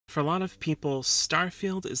For a lot of people,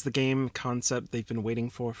 Starfield is the game concept they've been waiting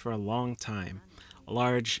for a long time. A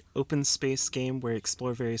large, open space game where you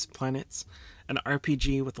explore various planets, an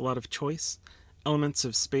RPG with a lot of choice, elements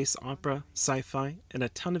of space opera, sci fi, and a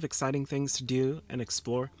ton of exciting things to do and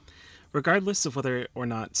explore. Regardless of whether or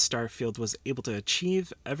not Starfield was able to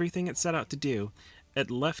achieve everything it set out to do,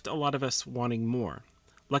 it left a lot of us wanting more.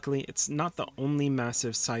 Luckily, it's not the only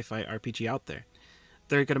massive sci fi RPG out there.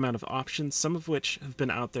 There are a good amount of options, some of which have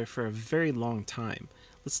been out there for a very long time.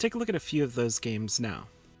 Let's take a look at a few of those games now.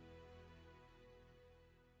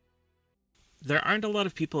 There aren't a lot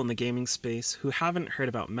of people in the gaming space who haven't heard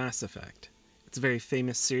about Mass Effect. It's a very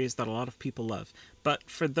famous series that a lot of people love, but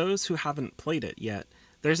for those who haven't played it yet,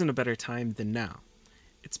 there isn't a better time than now.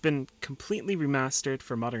 It's been completely remastered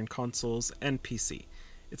for modern consoles and PC.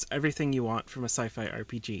 It's everything you want from a sci-fi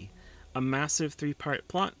RPG. A massive three-part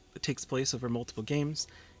plot that takes place over multiple games,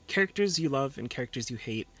 characters you love and characters you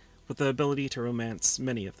hate, with the ability to romance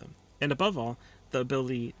many of them. And above all, the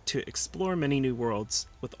ability to explore many new worlds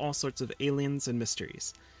with all sorts of aliens and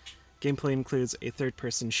mysteries. Gameplay includes a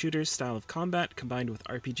third-person shooter style of combat combined with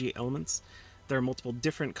RPG elements. There are multiple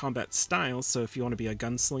different combat styles, so if you want to be a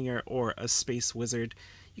gunslinger or a space wizard,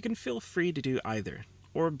 you can feel free to do either,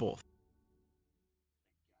 or both.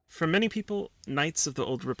 For many people, Knights of the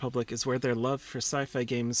Old Republic is where their love for sci-fi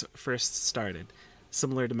games first started.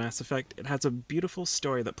 Similar to Mass Effect, it has a beautiful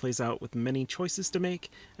story that plays out with many choices to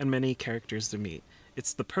make and many characters to meet.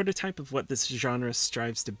 It's the prototype of what this genre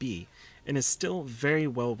strives to be, and is still very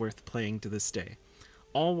well worth playing to this day,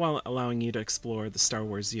 all while allowing you to explore the Star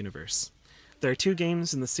Wars universe. There are 2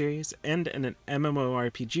 games in the series, and an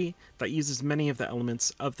MMORPG that uses many of the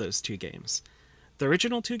elements of those 2 games. The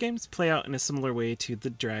original 2 games play out in a similar way to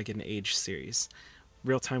the Dragon Age series.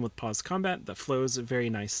 Real-time with pause combat that flows very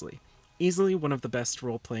nicely. Easily one of the best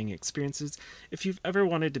role-playing experiences if you've ever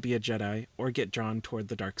wanted to be a Jedi or get drawn toward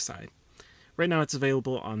the dark side. Right now it's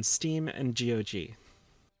available on Steam and GOG.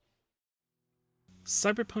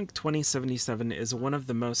 Cyberpunk 2077 is one of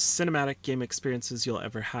the most cinematic game experiences you'll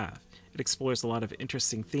ever have. It explores a lot of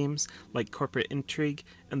interesting themes, like corporate intrigue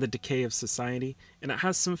and the decay of society, and it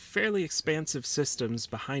has some fairly expansive systems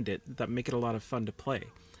behind it that make it a lot of fun to play.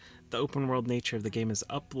 The open-world nature of the game is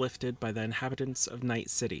uplifted by the inhabitants of Night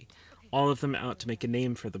City, all of them out to make a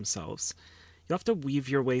name for themselves. You'll have to weave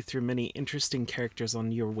your way through many interesting characters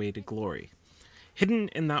on your way to glory. Hidden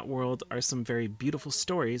in that world are some very beautiful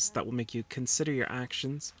stories that will make you consider your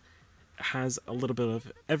actions. It has a little bit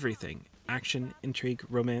of everything: action, intrigue,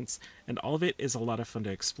 romance, and all of it is a lot of fun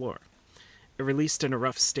to explore. It released in a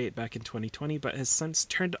rough state back in 2020, but has since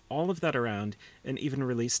turned all of that around and even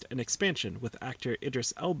released an expansion with actor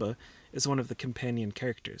Idris Elba as one of the companion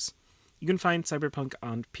characters. You can find Cyberpunk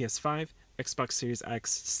on PS5, Xbox Series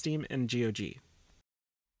X, Steam, and GOG.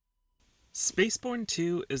 Spaceborne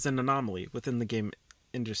 2 is an anomaly within the game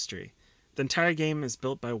industry. The entire game is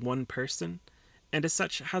built by one person, and as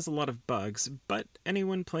such has a lot of bugs, but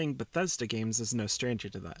anyone playing Bethesda games is no stranger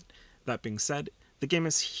to that. That being said, the game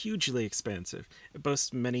is hugely expansive. It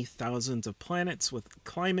boasts many thousands of planets with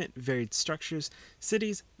climate, varied structures,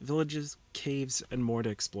 cities, villages, caves, and more to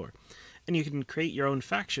explore. And you can create your own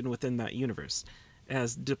faction within that universe. It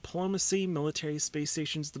has diplomacy, military space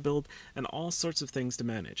stations to build, and all sorts of things to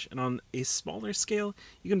manage. And on a smaller scale,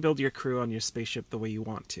 you can build your crew on your spaceship the way you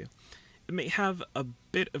want to. It may have a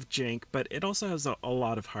bit of jank, but it also has a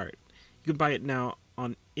lot of heart. You can buy it now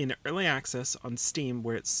in early access on Steam,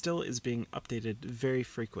 where it still is being updated very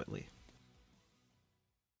frequently.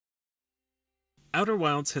 Outer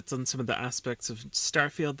Wilds hits on some of the aspects of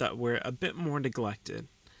Starfield that were a bit more neglected.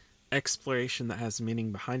 Exploration that has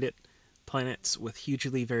meaning behind it, planets with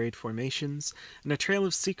hugely varied formations, and a trail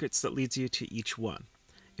of secrets that leads you to each one.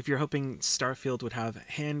 If you're hoping Starfield would have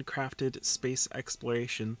handcrafted space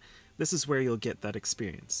exploration, this is where you'll get that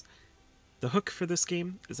experience. The hook for this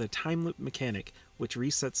game is a time loop mechanic which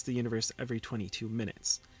resets the universe every 22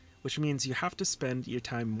 minutes, which means you have to spend your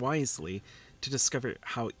time wisely to discover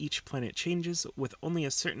how each planet changes with only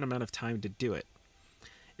a certain amount of time to do it.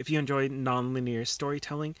 If you enjoy non-linear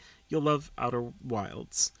storytelling, you'll love Outer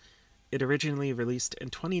Wilds. It originally released in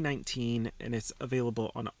 2019 and it's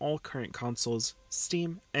available on all current consoles,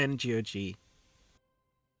 Steam, and GOG.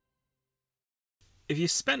 If you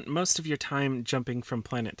spent most of your time jumping from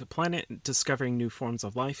planet to planet, discovering new forms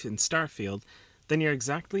of life in Starfield, then you're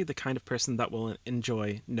exactly the kind of person that will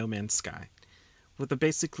enjoy No Man's Sky. With a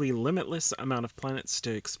basically limitless amount of planets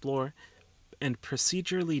to explore and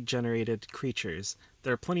procedurally generated creatures,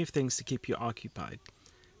 there are plenty of things to keep you occupied.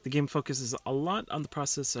 The game focuses a lot on the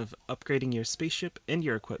process of upgrading your spaceship and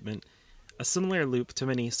your equipment, a similar loop to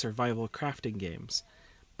many survival crafting games.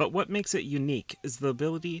 But what makes it unique is the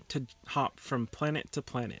ability to hop from planet to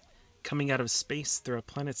planet, coming out of space through a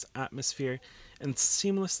planet's atmosphere and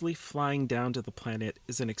seamlessly flying down to the planet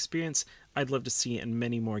is an experience I'd love to see in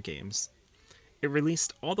many more games. It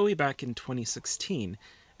released all the way back in 2016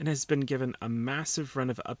 and has been given a massive run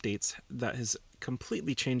of updates that has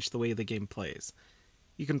completely changed the way the game plays.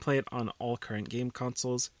 You can play it on all current game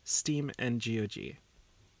consoles, Steam, and GOG.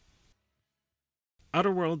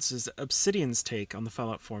 Outer Worlds is Obsidian's take on the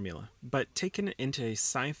Fallout formula, but taken into a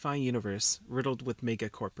sci-fi universe riddled with mega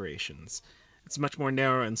corporations. It's much more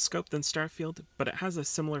narrow in scope than Starfield, but it has a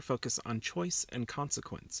similar focus on choice and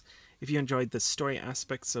consequence. If you enjoyed the story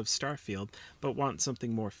aspects of Starfield, but want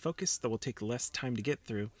something more focused that will take less time to get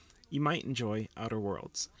through, you might enjoy Outer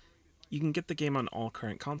Worlds. You can get the game on all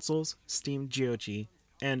current consoles, Steam, GOG,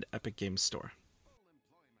 and Epic Games Store.